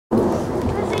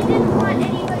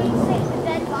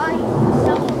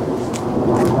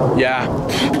Yeah.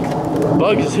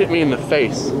 Bug just hit me in the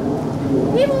face.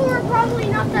 People were probably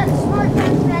not that smart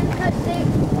back then because they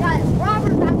got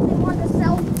robbers back then wanted to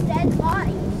sell dead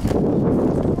bodies.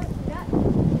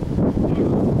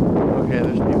 Okay,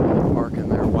 there's people in the park in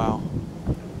there. Wow.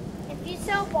 If you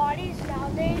sell bodies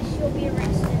nowadays, you'll be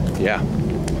arrested. Yeah.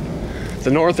 The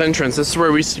north entrance, this is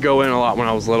where we used to go in a lot when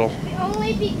I was little.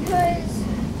 Only because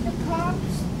the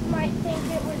cops might think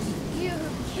it was you who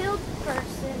killed the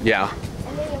person. Yeah.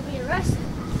 And then you'll be arrested.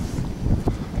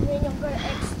 And then you'll go to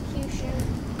execution.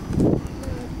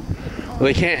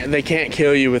 They can't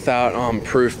kill you without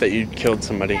proof that you killed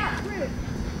somebody. Yeah, proof.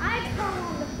 I call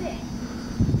on the thing.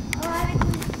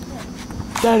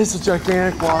 That is a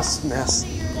gigantic wasp nest.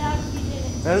 Figure it out if you did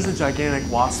it. That is a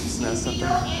gigantic wasp's nest up If you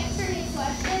there. don't answer any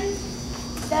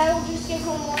questions, that'll just give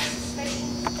them more suspicion.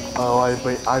 Oh,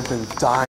 I've been dying.